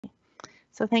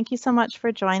So thank you so much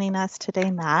for joining us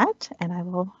today, Matt, and I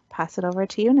will pass it over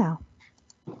to you now.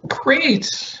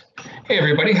 Great. Hey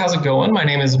everybody, how's it going? My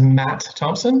name is Matt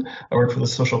Thompson. I work for the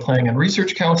Social Planning and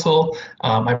Research Council.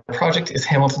 My project is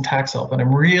Hamilton Tax Help, and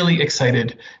I'm really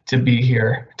excited to be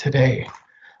here today.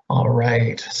 All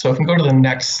right, so if we go to the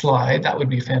next slide, that would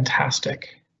be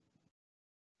fantastic.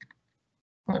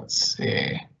 Let's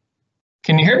see.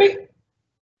 Can you hear me?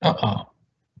 Uh-oh.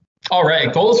 All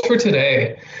right, goals for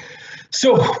today.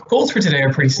 So goals for today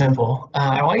are pretty simple.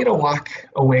 I want you to walk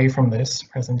away from this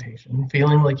presentation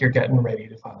feeling like you're getting ready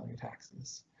to file your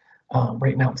taxes.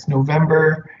 Right now it's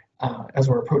November. As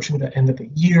we're approaching the end of the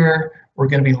year, we're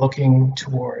going to be looking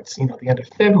towards the end of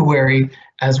February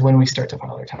as when we start to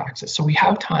file our taxes. So we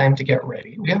have time to get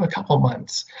ready. We have a couple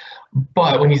months.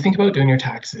 But when you think about doing your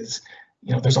taxes,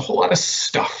 there's a whole lot of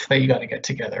stuff that you got to get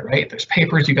together, right? There's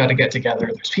papers you got to get together.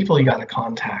 There's people you got to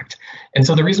contact. And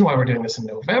so the reason why we're doing this in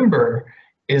November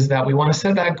is that we want to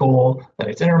set that goal, that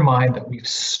it's in our mind that we've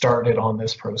started on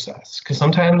this process. Because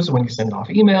sometimes when you send off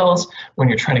emails, when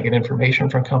you're trying to get information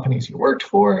from companies you worked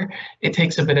for, it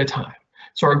takes a bit of time.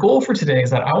 So our goal for today is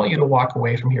that I want you to walk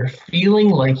away from here feeling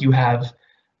like you have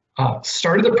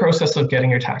started the process of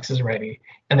getting your taxes ready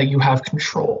and that you have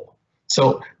control.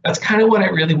 So that's kind of what I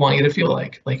really want you to feel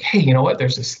like, hey, you know what,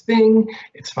 there's this thing,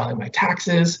 it's filing my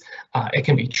taxes. It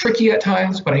can be tricky at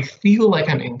times, but I feel like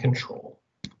I'm in control.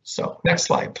 So next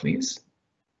slide, please.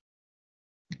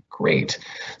 Great.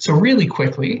 So really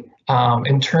quickly,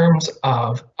 in terms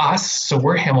of us, so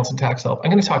we're Hamilton Tax Help. I'm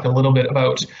going to talk a little bit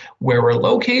about where we're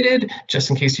located, just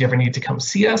in case you ever need to come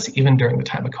see us, even during the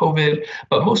time of COVID.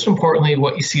 But most importantly,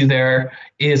 what you see there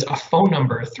is a phone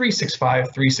number,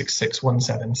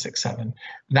 365-366-1767.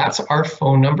 That's our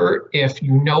phone number if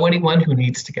you know anyone who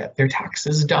needs to get their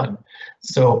taxes done.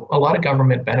 So a lot of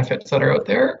government benefits that are out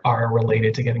there are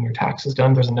related to getting your taxes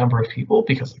done. There's a number of people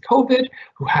because of COVID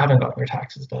who haven't gotten their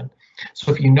taxes done.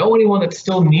 So if you know anyone that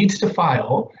still needs to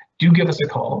file, do give us a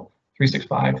call,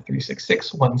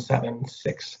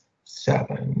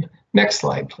 365-366-1767. Next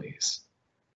slide, please.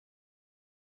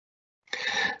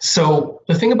 So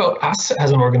the thing about us as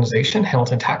an organization,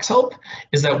 Hamilton Tax Help,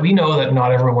 is that we know that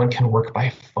not everyone can work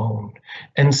by phone.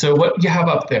 And so what you have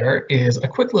up there is a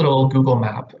quick little Google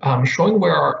map showing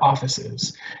where our office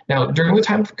is. Now, during the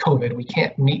time of COVID, we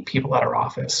can't meet people at our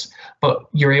office, but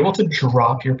you're able to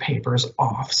drop your papers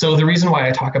off. So the reason why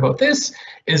I talk about this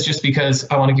is just because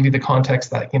I want to give you the context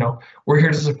that, we're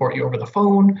here to support you over the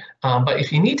phone, but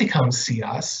if you need to come see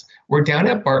us, we're down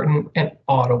at Barton and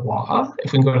Ottawa.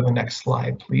 If we can go to the next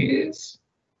slide, please.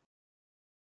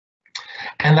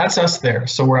 And that's us there.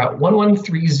 So we're at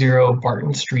 1130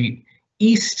 Barton Street,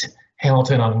 East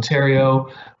Hamilton, Ontario.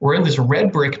 We're in this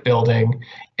red brick building.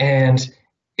 And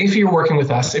if you're working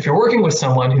with us, if you're working with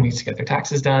someone who needs to get their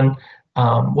taxes done,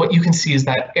 what you can see is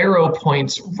that arrow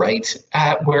points right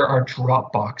at where our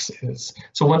drop box is.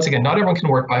 So once again, not everyone can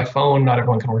work by phone, not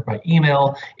everyone can work by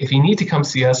email. If you need to come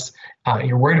see us,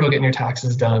 you're worried about getting your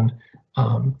taxes done,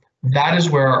 that is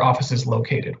where our office is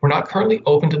located. We're not currently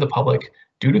open to the public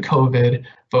due to COVID,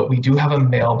 but we do have a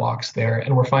mailbox there,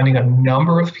 and we're finding a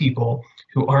number of people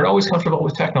who aren't always comfortable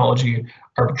with technology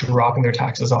are dropping their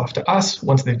taxes off to us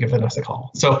once they've given us a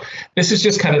call. So this is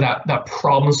just kind of that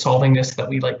problem solvingness that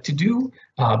we like to do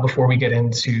before we get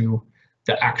into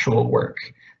the actual work.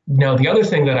 Now, the other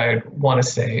thing that I want to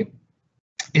say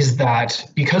is that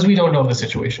because we don't know the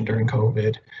situation during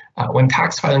COVID, when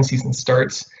tax filing season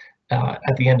starts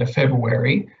at the end of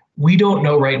February, we don't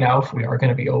know right now if we are going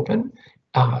to be open.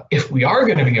 If we are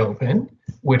going to be open,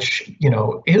 which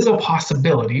is a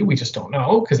possibility, we just don't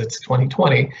know because it's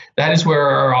 2020, that is where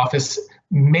our office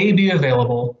may be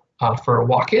available for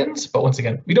walk-ins, but once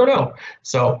again, we don't know.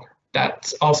 So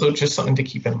that's also just something to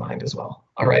keep in mind as well.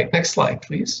 All right, next slide,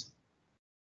 please.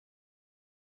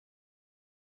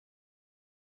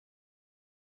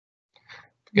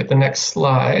 Get the next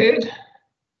slide.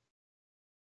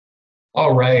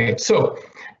 All right, so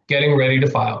getting ready to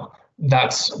file.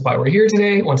 That's why we're here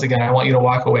today. Once again, I want you to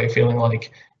walk away feeling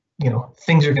like,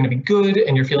 things are going to be good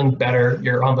and you're feeling better.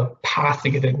 You're on the path to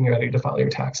getting ready to file your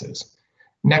taxes.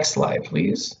 Next slide,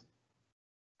 please.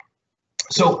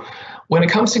 So when it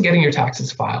comes to getting your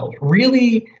taxes filed,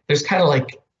 really, there's kind of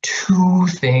like two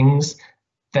things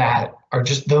that are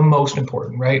just the most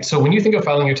important, right? So when you think of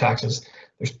filing your taxes,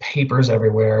 there's papers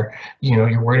everywhere.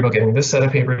 You're worried about getting this set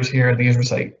of papers here, these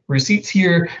receipts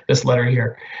here, this letter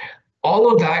here.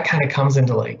 All of that kind of comes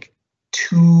into like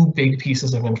two big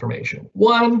pieces of information.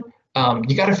 One,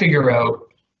 you got to figure out,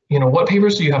 what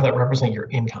papers do you have that represent your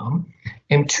income?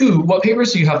 And two, what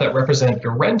papers do you have that represent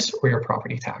your rent or your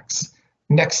property tax?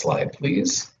 Next slide,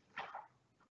 please.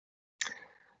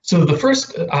 So the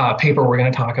first paper we're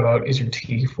going to talk about is your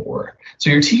T4. So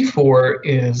your T4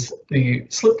 is the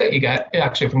slip that you get.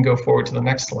 Actually, if we can go forward to the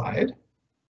next slide.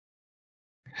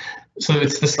 So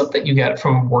it's the slip that you get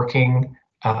from working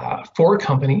for a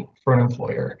company, for an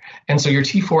employer. And so your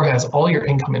T4 has all your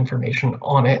income information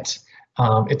on it.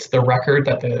 It's the record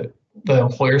that the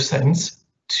employer sends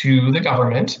to the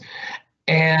government.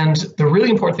 And the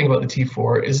really important thing about the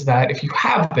T4 is that if you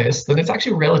have this, then it's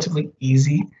actually relatively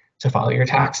easy to file your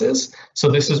taxes. So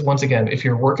this is, once again, if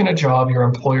you're working a job, your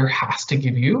employer has to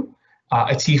give you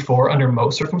a T4 under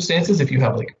most circumstances if you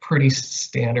have like pretty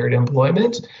standard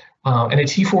employment. And a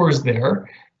T4 is there,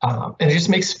 and it just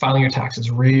makes filing your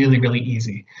taxes really, really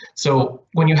easy. So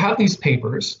when you have these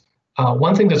papers,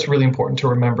 one thing that's really important to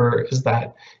remember is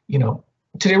that,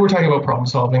 today we're talking about problem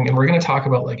solving, and we're going to talk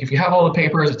about, like, if you have all the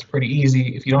papers, it's pretty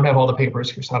easy. If you don't have all the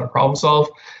papers, here's how to problem solve.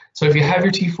 So if you have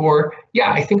your T4,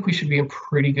 yeah, I think we should be in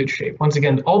pretty good shape. Once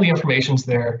again, all the information's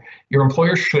there. Your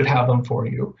employer should have them for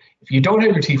you. If you don't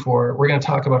have your T4, we're going to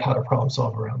talk about how to problem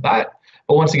solve around that.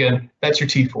 But once again, that's your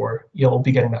T4. You'll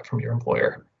be getting that from your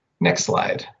employer. Next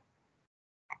slide.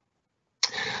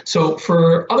 So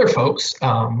for other folks,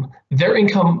 their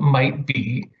income might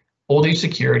be old age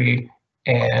security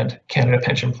and Canada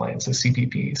Pension Plan, so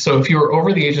CPP. So if you're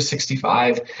over the age of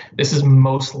 65, this is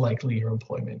most likely your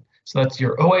employment. So that's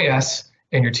your OAS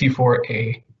and your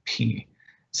T4AP.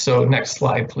 So next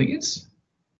slide, please.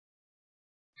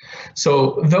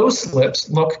 So those slips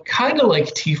look kind of like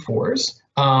T4s,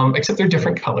 except they're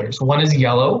different colors. One is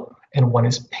yellow and one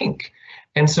is pink.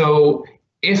 And so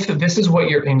if this is what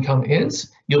your income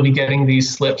is, you'll be getting these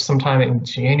slips sometime in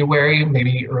January,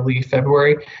 maybe early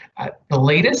February at the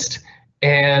latest.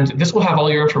 And this will have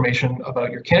all your information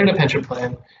about your Canada Pension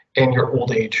Plan and your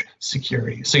old age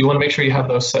security. So you want to make sure you have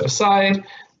those set aside.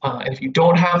 And if you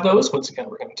don't have those, once again,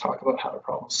 we're going to talk about how to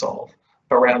problem solve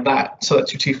around that. So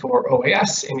that's your T4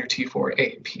 OAS and your T4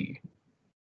 AP.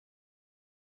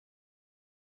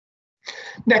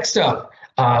 Next up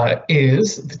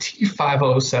is the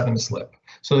T507 slip.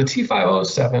 So the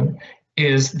T507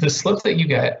 is the slip that you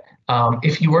get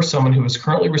if you are someone who is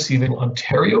currently receiving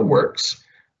Ontario Works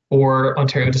or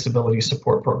Ontario Disability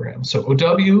Support Program, so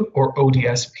OW or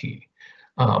ODSP.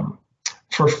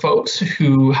 For folks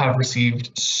who have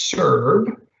received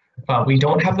CERB, we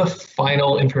don't have the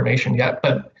final information yet,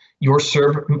 but your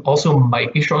CERB also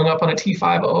might be showing up on a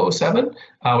T5007.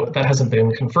 That hasn't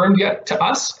been confirmed yet to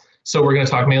us, so we're going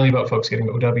to talk mainly about folks getting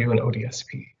OW and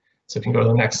ODSP. So if you can go to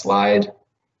the next slide.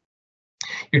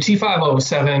 Your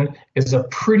T507 is a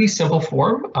pretty simple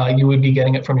form. You would be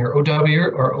getting it from your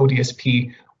OW or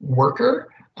ODSP worker.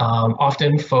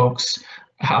 Often folks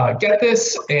get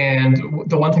this, and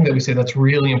the one thing that we say that's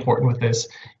really important with this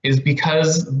is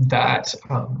because that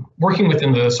working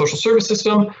within the social service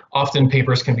system, often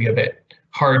papers can be a bit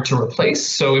hard to replace.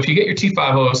 So if you get your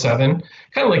T507,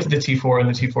 kind of like the T4 and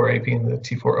the T4 AP and the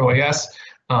T4 OAS,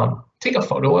 take a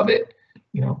photo of it.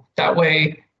 That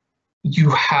way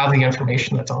you have the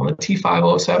information that's on the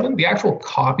T507. The actual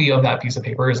copy of that piece of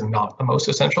paper is not the most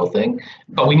essential thing,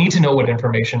 but we need to know what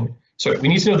information, we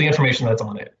need to know the information that's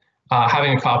on it.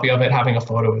 Having a copy of it, having a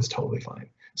photo is totally fine.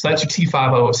 So that's your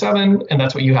T507, and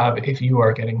that's what you have if you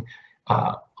are getting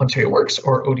Ontario Works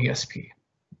or ODSP.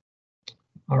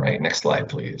 All right, next slide,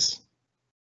 please.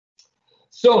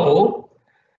 So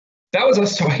that was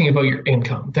us talking about your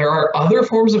income. There are other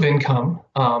forms of income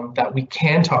that we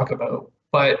can talk about,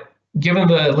 but given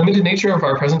the limited nature of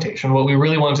our presentation, what we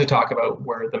really wanted to talk about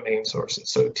were the main sources.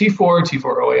 So T4,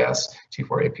 T4 OAS,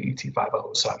 T4 AP,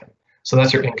 T507. So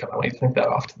that's your income. I want you to think that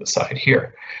off to the side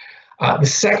here. The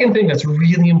second thing that's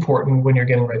really important when you're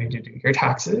getting ready to do your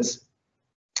taxes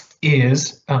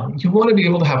is you want to be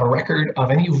able to have a record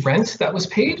of any rent that was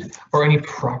paid or any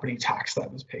property tax that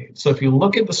was paid. So if you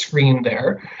look at the screen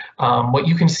there, what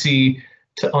you can see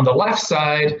on the left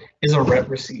side is a rent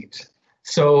receipt.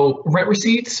 So rent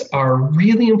receipts are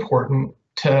really important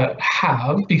to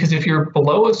have because if you're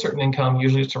below a certain income,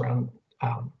 usually it's around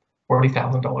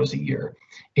 $40,000 a year.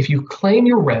 If you claim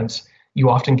your rent, you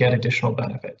often get additional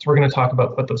benefits. We're going to talk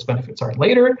about what those benefits are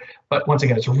later, but once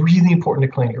again, it's really important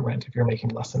to claim your rent if you're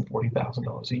making less than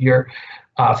 $40,000 a year.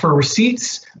 For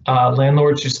receipts,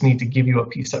 landlords just need to give you a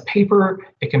piece of paper.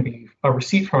 It can be a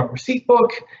receipt from a receipt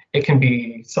book. It can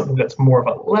be something that's more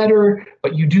of a letter,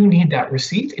 but you do need that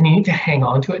receipt and you need to hang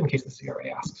on to it in case the CRA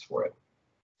asks for it.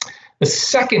 The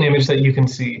second image that you can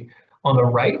see on the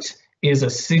right is a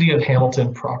City of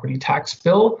Hamilton property tax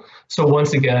bill. So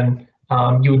once again,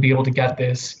 you would be able to get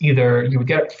this either you would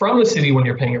get it from the city when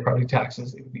you're paying your property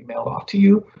taxes, it would be mailed off to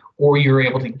you, or you're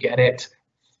able to get it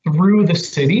through the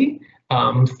city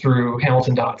through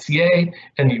hpl.ca,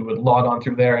 and you would log on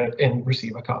through there and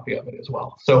receive a copy of it as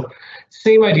well. So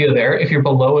same idea there. If you're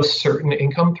below a certain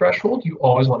income threshold, you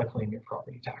always want to claim your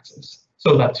property taxes.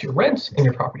 So that's your rent and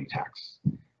your property tax.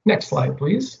 Next slide,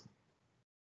 please.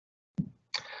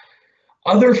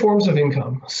 Other forms of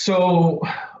income. So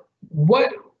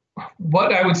what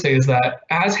I would say is that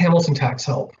as Hamilton Tax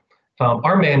Help,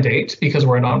 our mandate, because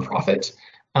we're a nonprofit,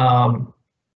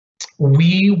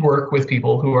 we work with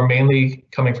people who are mainly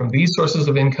coming from these sources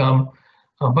of income,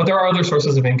 but there are other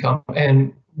sources of income.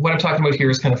 And what I'm talking about here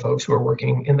is kind of folks who are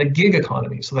working in the gig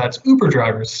economy. So that's Uber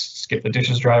drivers, skip the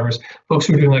dishes drivers, folks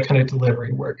who are doing that kind of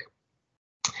delivery work.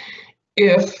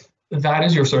 If that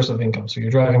is your source of income, so you're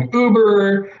driving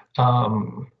Uber,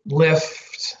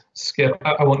 Lyft, Skip,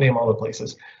 I won't name all the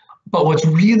places. But what's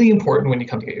really important when you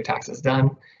come to get your taxes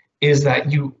done is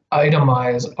that you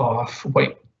itemize off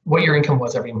what your income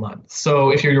was every month.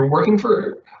 So if you're working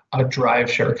for a drive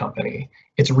share company,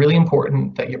 it's really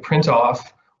important that you print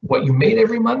off what you made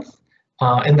every month,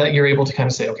 and that you're able to kind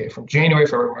of say, okay, from January,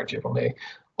 February, March, April, May,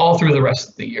 all through the rest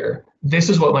of the year, this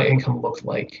is what my income looked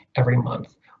like every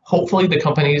month. Hopefully the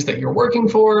companies that you're working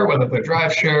for, whether they're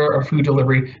drive share or food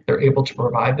delivery, they're able to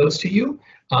provide those to you.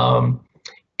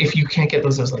 If you can't get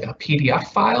those as like a PDF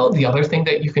file, the other thing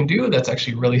that you can do that's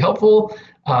actually really helpful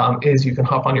is you can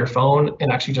hop on your phone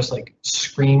and actually just like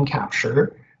screen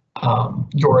capture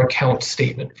your account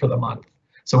statement for the month.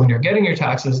 So when you're getting your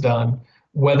taxes done,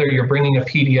 whether you're bringing a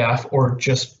PDF or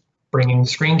just bringing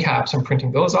screen caps and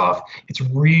printing those off, it's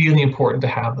really important to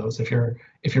have those if you're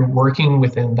working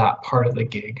within that part of the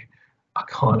gig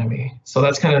economy. So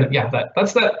that's kind of, yeah,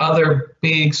 that's that other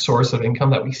big source of income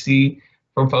that we see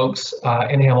from folks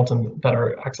in Hamilton that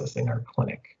are accessing our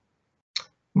clinic.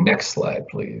 Next slide,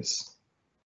 please.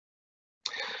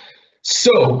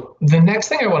 So the next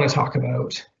thing I want to talk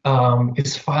about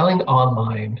is filing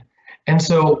online. And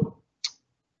so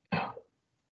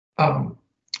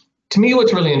to me,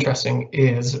 what's really interesting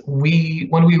is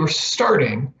when we were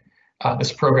starting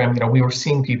this program, we were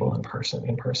seeing people in person,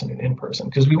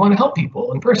 because we want to help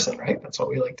people in person, right? That's what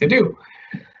we like to do.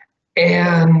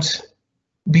 And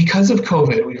because of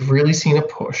COVID, we've really seen a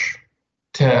push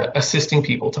to assisting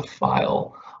people to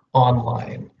file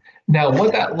online. Now,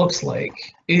 what that looks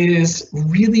like is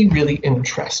really, really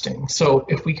interesting. So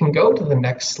if we can go to the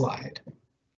next slide.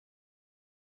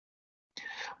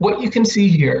 What you can see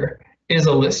here is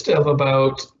a list of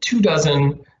about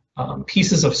 24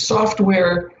 pieces of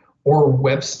software or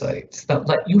websites that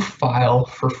let you file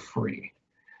for free.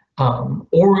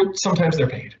 Or sometimes they're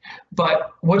paid.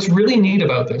 But what's really neat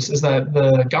about this is that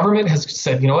the government has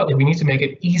said, you know what, like we need to make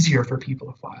it easier for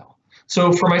people to file.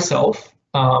 So for myself,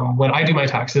 when I do my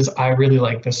taxes, I really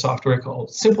like this software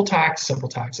called Simple Tax. Simple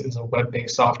Tax is a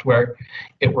web-based software.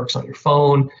 It works on your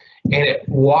phone and it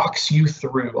walks you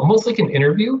through almost like an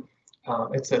interview.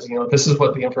 It says, this is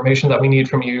what the information that we need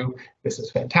from you. This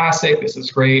is fantastic. This is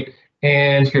great.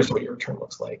 And here's what your return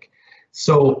looks like.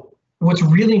 So what's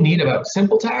really neat about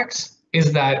Simple Tax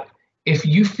is that if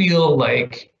you feel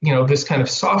like, this kind of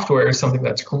software is something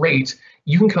that's great,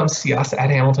 you can come see us at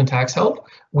Hamilton Tax Help.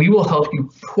 We will help you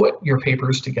put your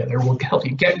papers together. We'll help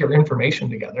you get your information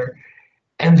together.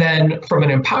 And then from an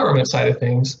empowerment side of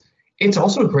things, it's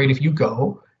also great if you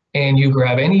go and you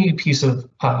grab any piece of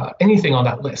anything on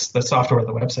that list, the software,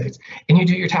 the websites, and you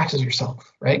do your taxes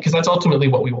yourself, right? Because that's ultimately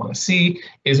what we want to see.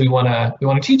 Is we want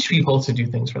to teach people to do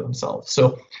things for themselves.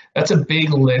 So that's a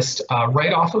big list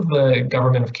right off of the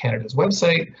Government of Canada's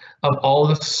website of all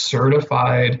the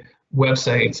certified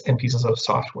websites and pieces of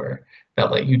software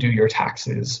that let you do your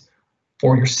taxes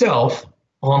for yourself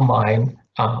online.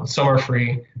 Some are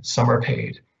free, some are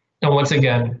paid. And once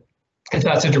again, if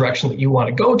that's a direction that you want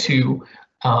to go to,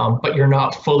 but you're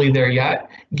not fully there yet,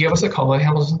 give us a call at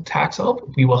Hamilton Tax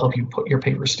Help. We will help you put your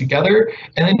papers together,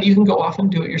 and then you can go off and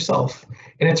do it yourself.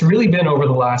 And it's really been over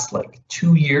the last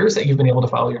 2 years that you've been able to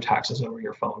file your taxes over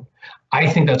your phone. I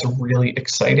think that's really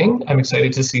exciting. I'm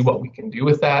excited to see what we can do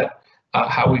with that,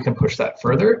 how we can push that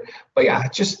further. But yeah,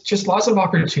 just lots of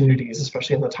opportunities,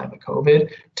 especially in the time of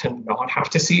COVID, to not have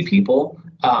to see people,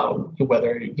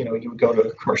 whether you would go to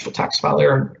a commercial tax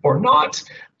filer or not.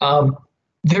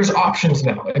 There's options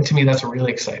now, and to me that's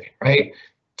really exciting, right?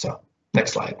 So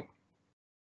next slide.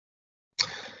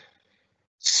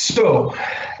 So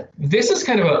this is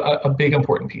kind of a big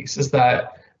important piece, is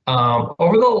that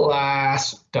over the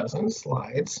last dozen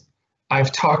slides,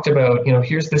 I've talked about,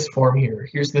 here's this form here,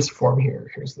 here's this form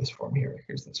here, here's this form here,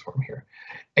 here's this form here.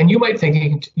 And you might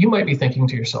be thinking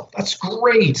to yourself, that's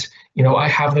great. I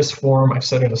have this form, I've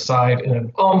set it aside in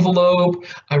an envelope,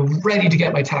 I'm ready to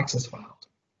get my taxes filed.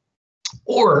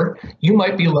 Or you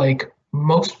might be like,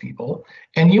 most people.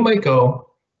 And you might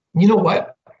go, you know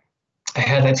what? I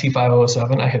had that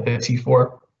T507, I had the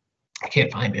T4, I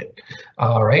can't find it.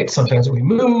 All right, sometimes we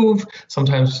move,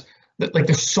 sometimes, like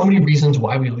there's so many reasons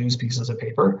why we lose pieces of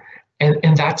paper,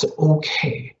 and that's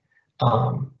okay.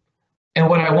 And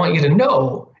what I want you to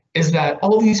know is that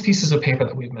all these pieces of paper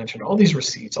that we've mentioned, all these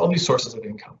receipts, all these sources of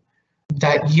income,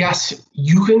 that yes,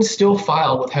 you can still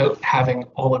file without having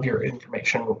all of your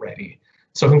information ready.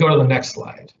 So if we can go to the next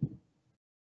slide.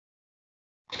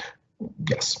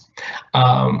 Yes.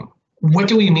 What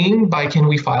do we mean by can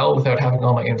we file without having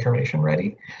all my information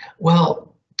ready?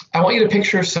 Well, I want you to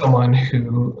picture someone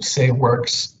who, say,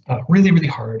 works really, really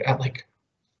hard at like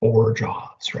 4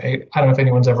 jobs, right? I don't know if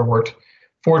anyone's ever worked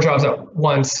 4 jobs at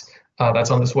once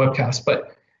that's on this webcast,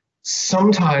 but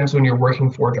sometimes when you're working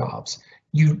 4 jobs,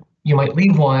 you might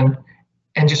leave one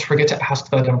and just forget to ask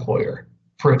that employer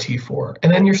for a T4.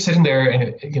 And then you're sitting there and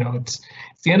it's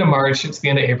the end of March, it's the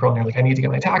end of April, and you're like, I need to get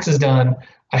my taxes done.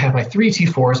 I have my 3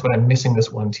 T4s, but I'm missing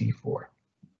this 1 T4.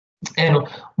 And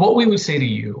what we would say to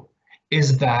you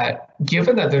is that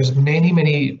given that there's many,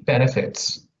 many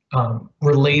benefits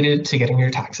related to getting your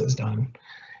taxes done,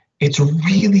 it's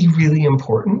really, really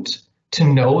important to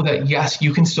know that yes,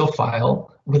 you can still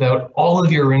file without all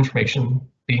of your information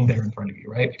being there in front of you,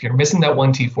 right? If you're missing that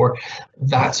 1 T4,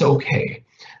 that's okay.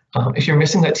 If you're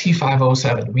missing that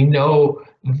T507, we know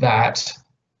that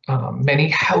many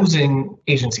housing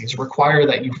agencies require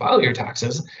that you file your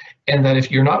taxes, and that if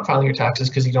you're not filing your taxes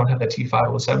because you don't have that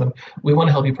T507, we want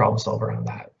to help you problem solve around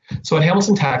that. So at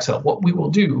Hamilton Tax Help, what we will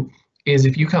do is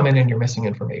if you come in and you're missing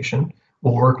information,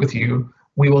 we'll work with you.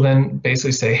 We will then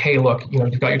basically say, hey, look,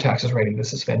 you've got your taxes ready.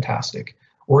 This is fantastic.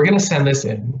 We're going to send this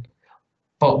in.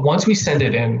 But once we send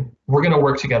it in, we're going to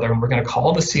work together and we're going to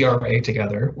call the CRA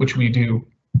together, which we do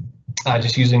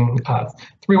just using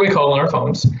three-way call on our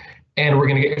phones. And we're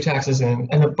going to get your taxes in.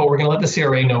 But we're going to let the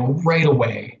CRA know right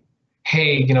away,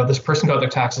 hey, this person got their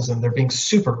taxes in. They're being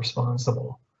super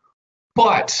responsible.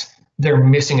 But they're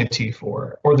missing a T4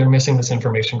 or they're missing this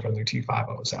information from their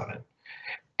T507.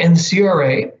 And the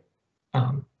CRA,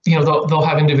 they'll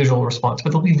have individual response,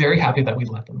 but they'll be very happy that we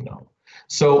let them know.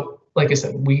 So like I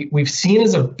said, we've seen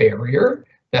as a barrier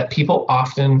that people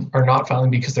often are not filing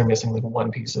because they're missing like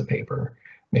 1 piece of paper.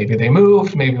 Maybe they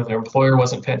moved, maybe their employer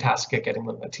wasn't fantastic at getting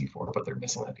them that T4, but they're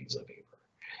missing that piece of paper.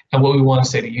 And what we want to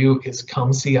say to you is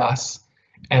come see us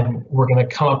and we're going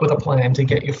to come up with a plan to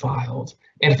get you filed.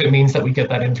 And if it means that we get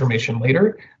that information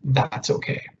later, that's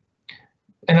okay.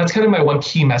 And that's kind of my one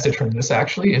key message from this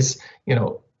actually is,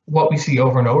 what we see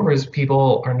over and over is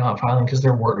people are not filing because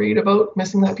they're worried about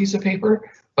missing that piece of paper,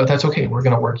 but that's okay. We're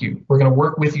going to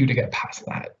work with you to get past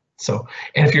that. So,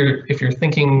 and if you're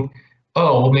thinking,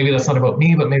 oh, well, maybe that's not about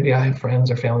me, but maybe I have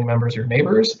friends or family members or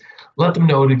neighbors, let them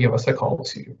know to give us a call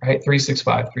too, right?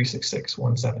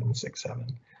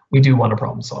 365-366-1767. We do want to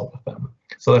problem solve with them.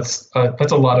 So that's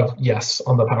a lot of yes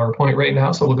on the PowerPoint right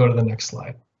now. So we'll go to the next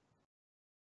slide.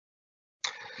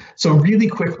 So really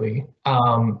quickly,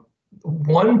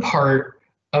 one part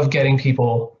of getting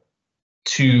people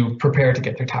to prepare to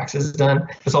get their taxes done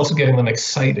is also getting them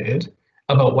excited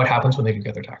about what happens when they do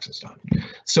get their taxes done.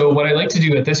 So what I like to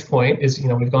do at this point is,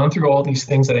 we've gone through all these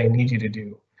things that I need you to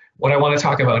do. What I want to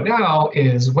talk about now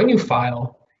is when you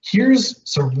file, here's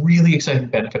some really exciting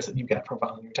benefits that you get from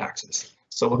filing your taxes.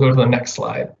 So we'll go to the next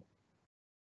slide.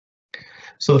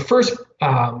 So the first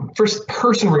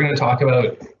person we're going to talk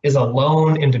about is a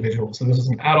lone individual. So this is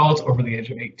an adult over the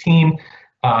age of 18.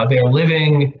 They are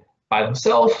living by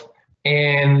themselves,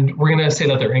 and we're going to say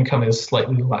that their income is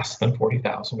slightly less than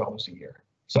 $40,000 a year.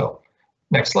 So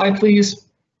next slide, please.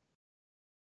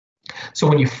 So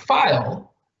when you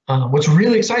file, what's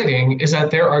really exciting is that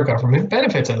there are government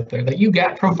benefits out there that you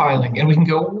get from filing, and we can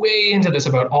go way into this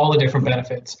about all the different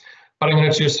benefits, but I'm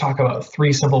going to just talk about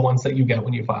 3 simple ones that you get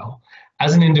when you file.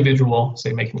 As an individual,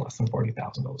 say making less than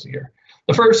 $40,000 a year.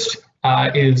 The first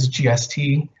is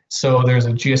GST. So there's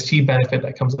a GST benefit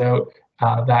that comes out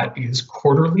that is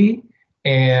quarterly,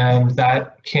 and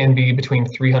that can be between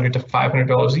 $300 to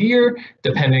 $500 a year,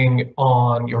 depending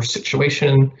on your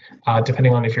situation,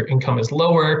 depending on if your income is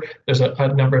lower. There's a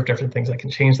number of different things that can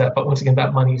change that, but once again,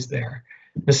 that money's there.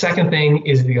 The second thing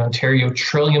is the Ontario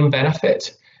Trillium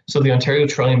benefit. So the Ontario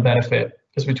Trillium benefit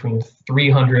is between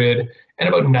 $300 and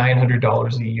about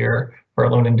 $900 a year for a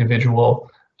lone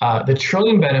individual. The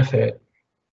Trillium benefit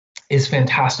is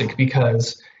fantastic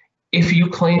because if you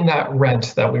claim that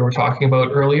rent that we were talking about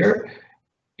earlier,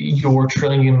 your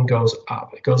Trillium goes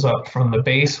up. It goes up from the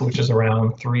base, which is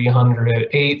around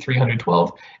 $308,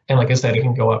 $312, and like I said, it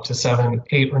can go up to $700,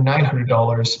 $800, or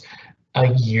 $900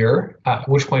 a year, at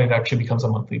which point it actually becomes a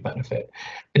monthly benefit.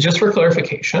 And just for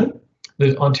clarification,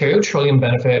 the Ontario Trillium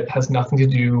benefit has nothing to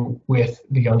do with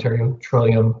the Ontario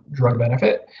Trillium drug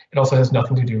benefit. It also has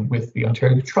nothing to do with the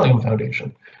Ontario Trillium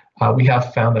Foundation. We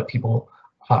have found that people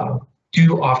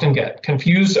do often get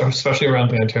confused, especially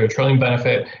around the Ontario Trillium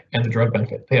benefit and the drug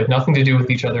benefit. They have nothing to do with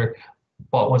each other,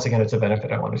 but once again, it's a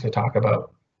benefit I wanted to talk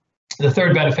about. The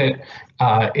third benefit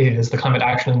is the climate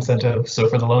action incentive. So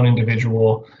for the lone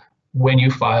individual, when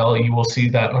you file, you will see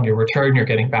that on your return, you're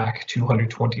getting back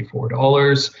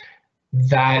 $224.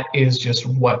 That is just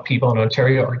what people in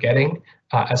Ontario are getting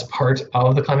as part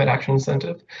of the climate action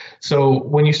incentive. So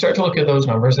when you start to look at those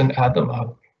numbers and add them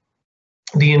up,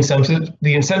 the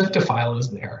incentive to file is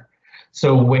there.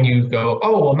 So when you go,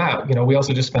 oh, well, Matt, we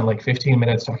also just spent like 15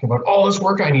 minutes talking about all this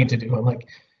work I need to do. I'm like,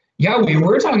 yeah, we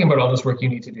were talking about all this work you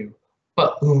need to do,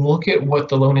 but look at what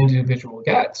the lone individual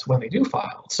gets when they do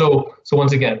file. So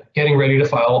once again, getting ready to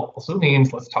file also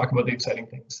means let's talk about the exciting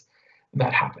things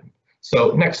that happen.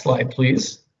 So next slide,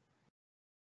 please.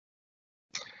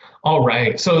 All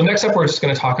right, so next up, we're just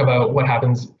going to talk about what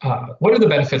happens, what are the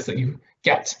benefits that you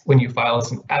get when you file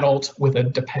as an adult with a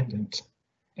dependent.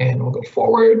 And we'll go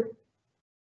forward.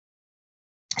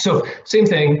 So same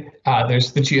thing,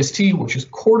 there's the GST, which is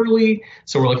quarterly.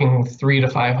 So we're looking $300 to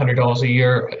 $500 a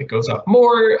year. It goes up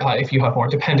more if you have more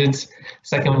dependents.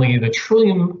 Secondly, the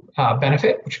Trillium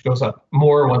benefit, which goes up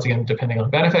more, once again, depending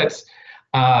on benefits.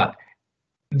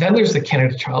 Then there's the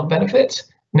Canada Child benefit.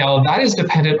 Now that is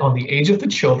dependent on the age of the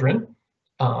children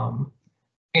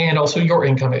and also your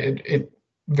income. It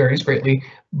varies greatly,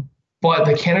 but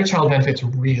the Canada Child benefit is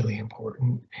really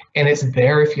important and it's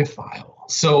there if you file.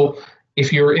 So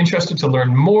if you're interested to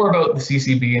learn more about the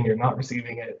CCB and you're not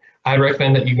receiving it, I'd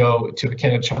recommend that you go to a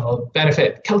Canada Child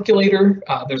benefit calculator.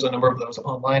 There's a number of those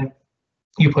online.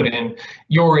 You put in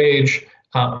your age,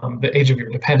 the age of your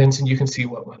dependents, and you can see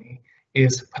what money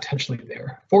is potentially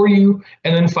there for you.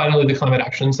 And then finally, the climate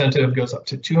action incentive goes up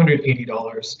to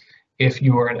 $280 if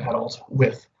you are an adult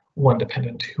with one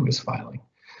dependent who is filing.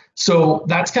 So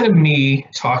that's kind of me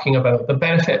talking about the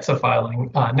benefits of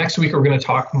filing. Next week, we're going to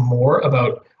talk more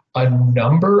about a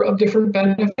number of different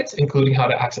benefits, including how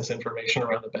to access information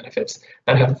around the benefits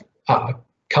that have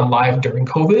come live during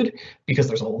COVID, because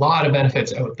there's a lot of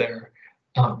benefits out there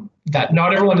that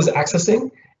not everyone is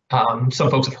accessing. Some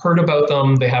folks have heard about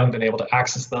them, they haven't been able to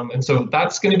access them. And so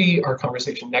that's going to be our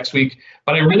conversation next week.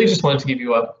 But I really just wanted to give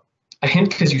you a hint,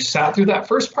 because you sat through that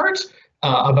first part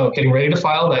about getting ready to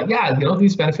file, that, yeah,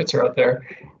 these benefits are out there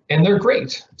and they're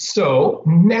great. So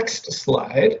next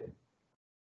slide.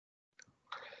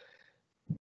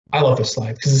 I love this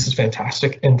slide because this is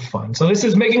fantastic and fun. So this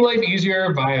is making life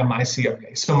easier via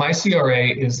MyCRA. So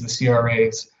MyCRA is the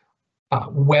CRA's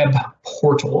web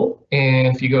portal.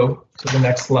 And if you go to the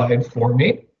next slide for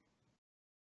me,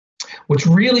 what's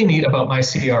really neat about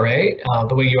MyCRA,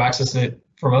 the way you access it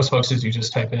for most folks is you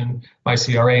just type in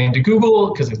MyCRA into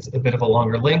Google, because it's a bit of a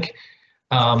longer link,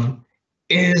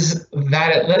 is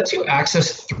that it lets you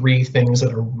access three things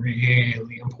that are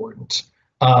really important.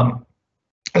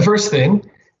 The first thing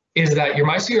is that your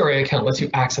MyCRA account lets you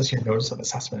access your notice of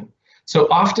assessment. So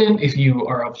often if you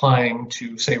are applying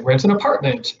to, say, rent an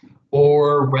apartment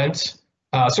or rent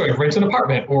an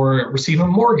apartment or receive a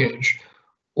mortgage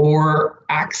or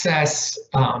access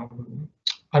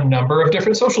a number of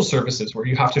different social services where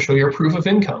you have to show your proof of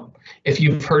income. If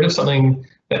you've heard of something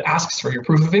that asks for your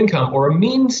proof of income or a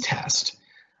means test,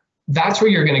 that's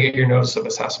where you're going to get your notice of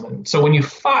assessment. So when you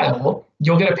file,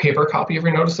 you'll get a paper copy of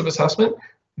your notice of assessment.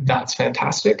 That's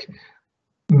fantastic.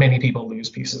 Many people lose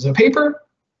pieces of paper.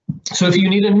 So if you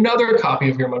need another copy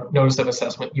of your notice of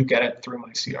assessment, you get it through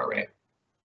MyCRA.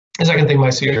 The second thing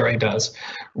MyCRA does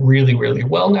really, really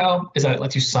well now is that it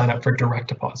lets you sign up for direct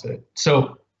deposit.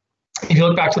 So if you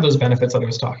look back to those benefits that I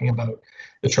was talking about,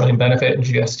 the Trillium benefit and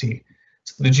GST.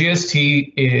 So the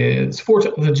GST is the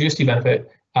GST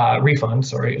benefit refund,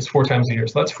 is 4 times a year.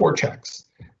 So that's 4 checks.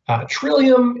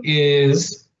 Trillium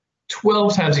is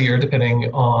 12 times a year, depending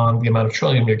on the amount of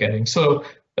Trillium you're getting. So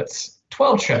that's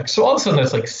 12 checks. So all of a sudden,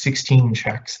 that's like 16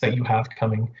 checks that you have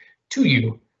coming to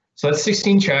you. So that's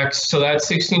 16 checks. So that's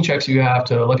 16 checks you have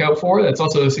to look out for. That's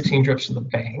also 16 trips to the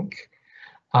bank.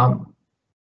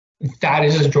 That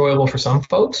is enjoyable for some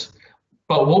folks.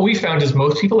 But what we found is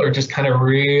most people are just kind of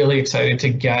really excited to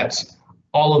get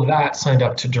all of that signed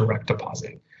up to direct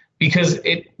deposit, because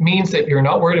it means that you're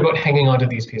not worried about hanging onto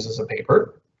these pieces of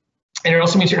paper. And it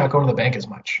also means you're not going to the bank as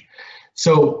much.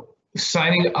 So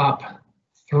signing up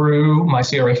through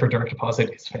MyCRA for direct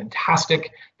deposit is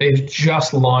fantastic. They've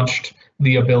just launched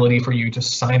the ability for you to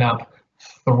sign up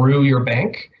through your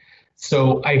bank.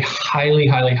 So I highly,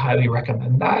 highly, highly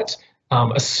recommend that,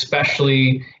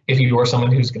 especially if you are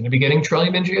someone who's going to be getting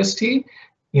Trillium in GST.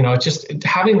 You know, just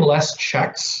having less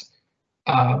checks.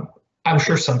 I'm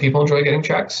sure some people enjoy getting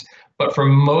checks, but for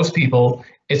most people,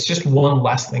 it's just one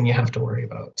less thing you have to worry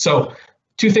about. So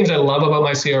two things I love about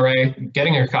my CRA: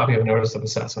 getting your copy of notice of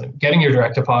assessment, getting your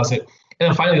direct deposit, and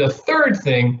then finally the third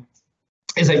thing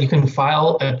is that you can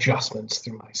file adjustments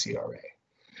through my CRA.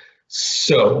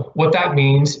 So what that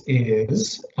means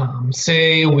is,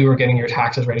 say we were getting your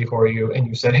taxes ready for you and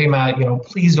you said, hey, Matt, you know,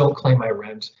 please don't claim my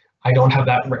rent. I don't have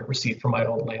that rent receipt from my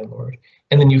old landlord.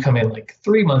 And then you come in like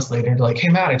 3 months later and you're like, hey,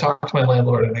 Matt, I talked to my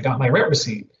landlord and I got my rent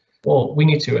receipt. Well, we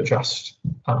need to adjust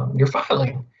your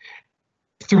filing.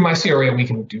 Through my CRA, we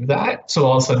can do that. So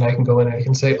all of a sudden I can go in and I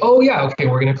can say, oh yeah, okay,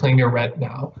 we're going to claim your rent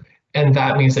now. And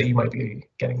that means that you might be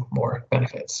getting more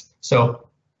benefits. So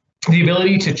the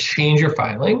ability to change your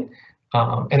filing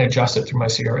and adjust it through my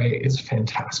CRA is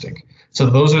fantastic. So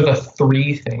those are the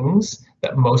three things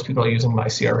that most people are using my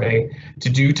CRA to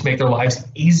do to make their lives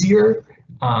easier.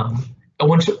 And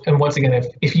once again,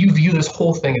 if you view this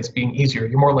whole thing as being easier,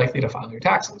 you're more likely to file your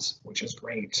taxes, which is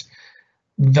great.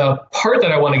 The part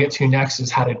that I want to get to next is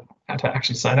how to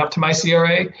actually sign up to my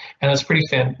CRA, and it's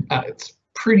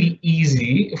pretty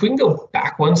easy. If we can go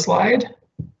back one slide.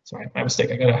 Sorry, my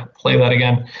mistake. I gotta play that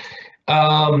again.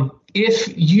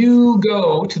 If you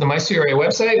go to the My CRA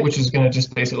website, which is going to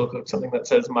just basically look like something that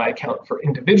says My Account for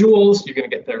Individuals, you're going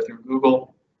to get there through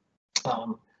Google.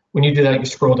 When you do that, you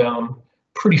scroll down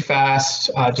pretty fast,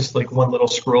 just like one little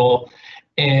scroll.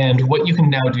 And what you can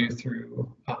now do through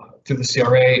the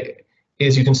CRA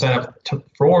is you can sign up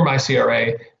for My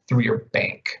CRA through your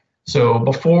bank. So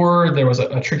before, there was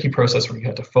a tricky process where you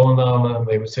had to phone them and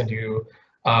they would send you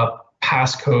a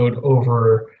passcode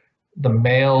over the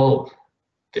mail.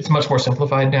 It's much more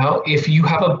simplified now. If you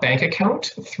have a bank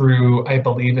account through, I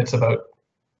believe it's about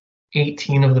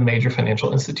 18 of the major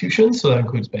financial institutions, so that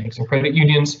includes banks and credit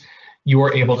unions, you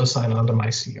are able to sign on to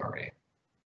My CRA.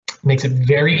 Makes it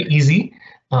very easy.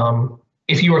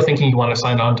 If you are thinking you want to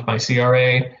sign on to My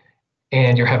CRA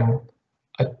and you're having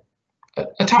a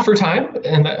tougher time,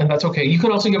 and that's okay, you can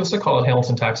also give us a call at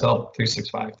Hamilton Tax Help,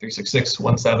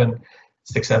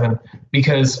 365-366-1767,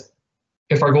 because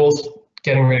if our goal is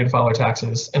getting ready to file our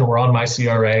taxes and we're on My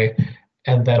CRA,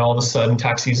 and then all of a sudden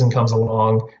tax season comes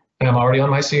along and I'm already on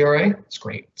My CRA, it's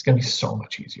great. It's going to be so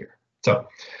much easier. So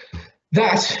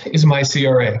that is My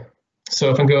CRA. So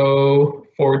if I go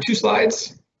forward 2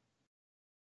 slides.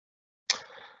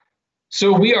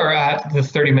 So we are at the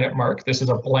 30-minute mark. This is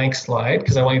a blank slide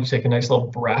because I want you to take a nice little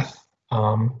breath.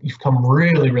 You've come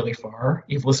really, really far.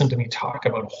 You've listened to me talk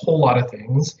about a whole lot of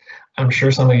things. I'm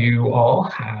sure some of you all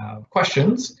have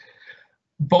questions.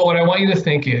 But what I want you to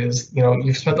think is, you know,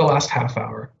 you've spent the last half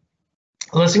hour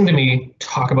listening to me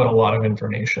talk about a lot of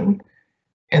information,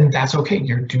 and that's okay.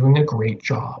 You're doing a great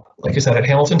job. Like I said, at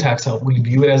Hamilton Tax Help, we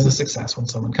view it as a success when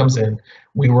someone comes in.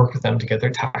 We work with them to get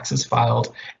their taxes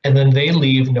filed, and then they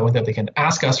leave knowing that they can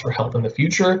ask us for help in the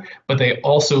future, but they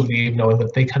also leave knowing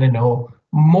that they kind of know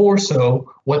more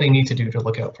so what they need to do to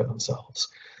look out for themselves.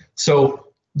 So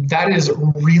that is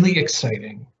really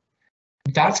exciting.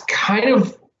 That's kind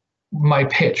of my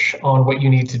pitch on what you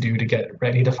need to do to get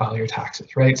ready to file your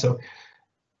taxes, right? So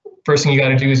first thing you got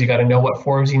to do is you got to know what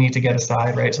forms you need to get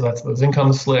aside, right? So that's those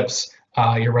income slips,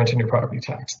 your rent and your property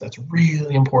tax. That's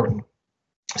really important.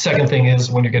 Second thing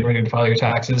is when you're getting ready to file your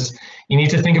taxes, you need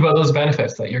to think about those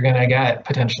benefits that you're going to get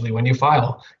potentially when you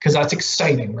file, because that's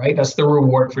exciting, right? That's the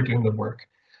reward for doing the work.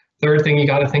 Third thing you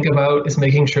got to think about is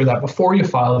making sure that before you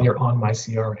file, you're on My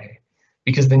CRA,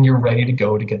 because then you're ready to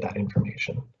go to get that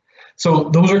information. So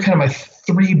those are kind of my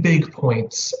 3 big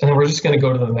points, and then we're just going to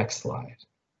go to the next slide.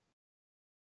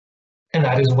 And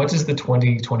that is, what does the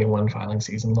 2021 filing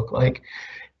season look like?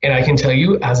 And I can tell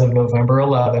you, as of November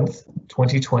 11th,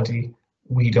 2020,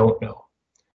 we don't know.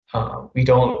 We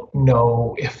don't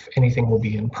know if anything will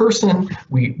be in person.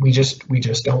 We just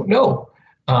don't know.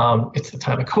 It's the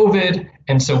time of COVID,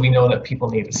 and so we know that people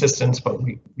need assistance, but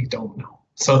we don't know.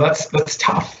 So that's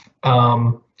tough.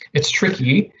 It's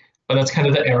tricky. But that's kind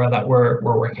of the era that we're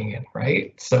working in,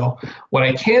 right? So what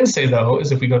I can say, though,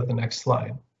 is if we go to the next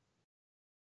slide,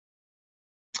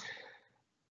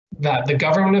 that the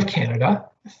Government of Canada,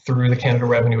 through the Canada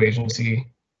Revenue Agency,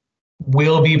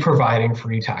 will be providing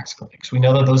free tax clinics. We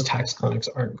know that those tax clinics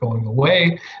aren't going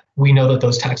away. We know that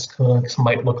those tax clinics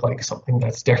might look like something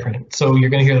that's different. So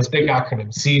you're going to hear this big acronym,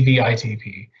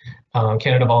 CVITP,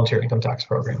 Canada Volunteer Income Tax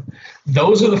Program.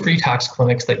 Those are the free tax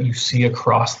clinics that you see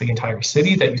across the entire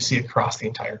city, that you see across the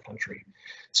entire country.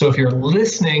 So if you're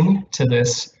listening to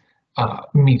this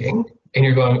meeting and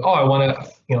you're going, oh, I want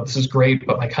to, this is great,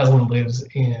 but my cousin lives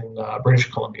in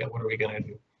British Columbia. What are we going to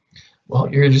do? Well,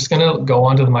 you're just going to go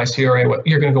onto the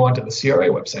you're going to go onto the CRA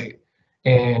website,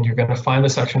 and you're going to find the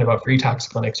section about free tax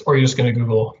clinics, or you're just going to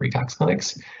Google free tax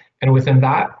clinics. And within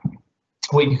that,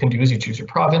 what you can do is you choose your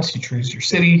province, you choose your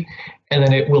city, and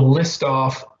then it will list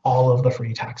off all of the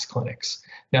free tax clinics.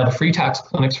 Now, the free tax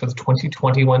clinics for the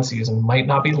 2021 season might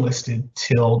not be listed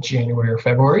till January or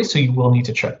February, so you will need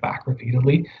to check back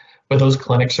repeatedly, but those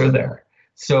clinics are there.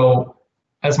 So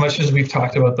as much as we've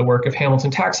talked about the work of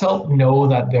Hamilton Tax Help, know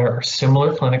that there are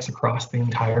similar clinics across the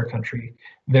entire country.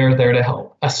 They're there to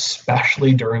help,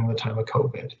 especially during the time of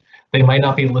COVID. They might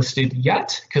not be listed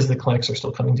yet because the clinics are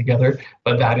still coming together,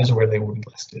 but that is where they will be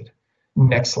listed.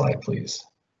 Next slide, please.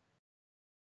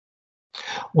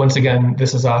 Once again,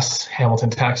 this is us, Hamilton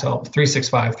Tax Help,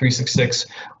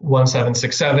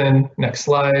 365-366-1767. Next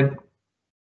slide.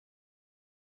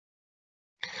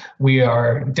 We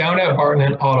are down at Barton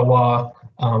and Ottawa,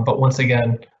 but once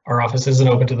again, our office isn't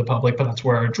open to the public, but that's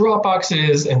where our Dropbox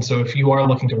is. And so if you are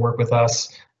looking to work with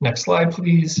us, next slide,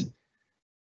 please.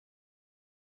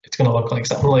 It's going to look like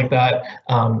something like that.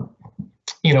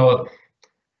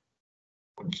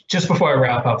 Just before I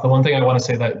wrap up, the one thing I want to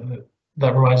say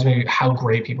that reminds me how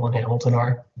great people in Hamilton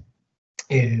are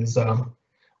is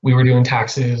we were doing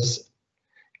taxes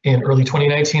in early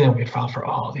 2019, and we had filed for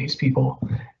all these people.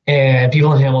 And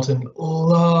people in Hamilton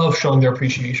love showing their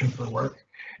appreciation for work.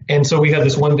 And so we had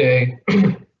this one day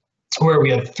where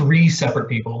we had 3 separate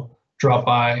people drop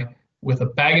by with a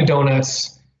bag of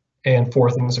donuts and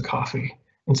 4 things of coffee.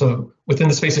 And so within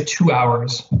the space of 2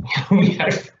 hours, we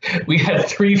had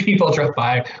 3 people drop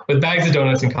by with bags of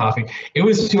donuts and coffee. It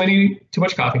was too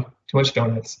much coffee, too much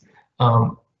donuts.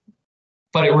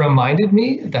 But it reminded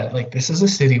me that this is a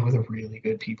city with really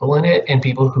good people in it, and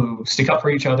people who stick up for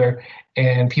each other,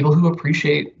 and people who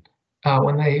appreciate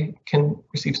when they can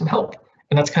receive some help.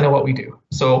 And that's kind of what we do.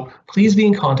 So please be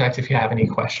in contact if you have any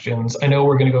questions. I know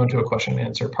we're going to go into a question and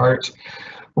answer part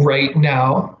right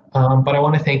now, but I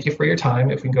want to thank you for your time.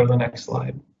 If we can go to the next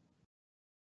slide.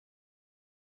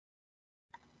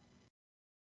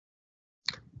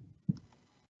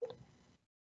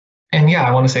 And yeah,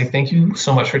 I want to say thank you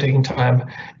so much for taking time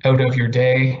out of your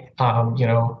day.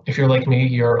 If you're like me,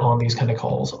 you're on these kind of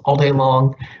calls all day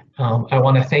long. I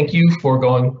want to thank you for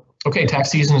going, okay, tax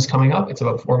season is coming up. It's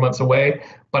about 4 months away,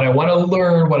 but I want to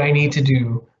learn what I need to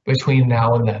do between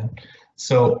now and then.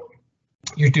 So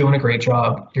you're doing a great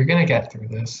job. You're going to get through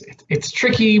this. It's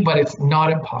tricky, but it's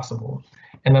not impossible.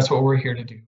 And that's what we're here to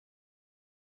do.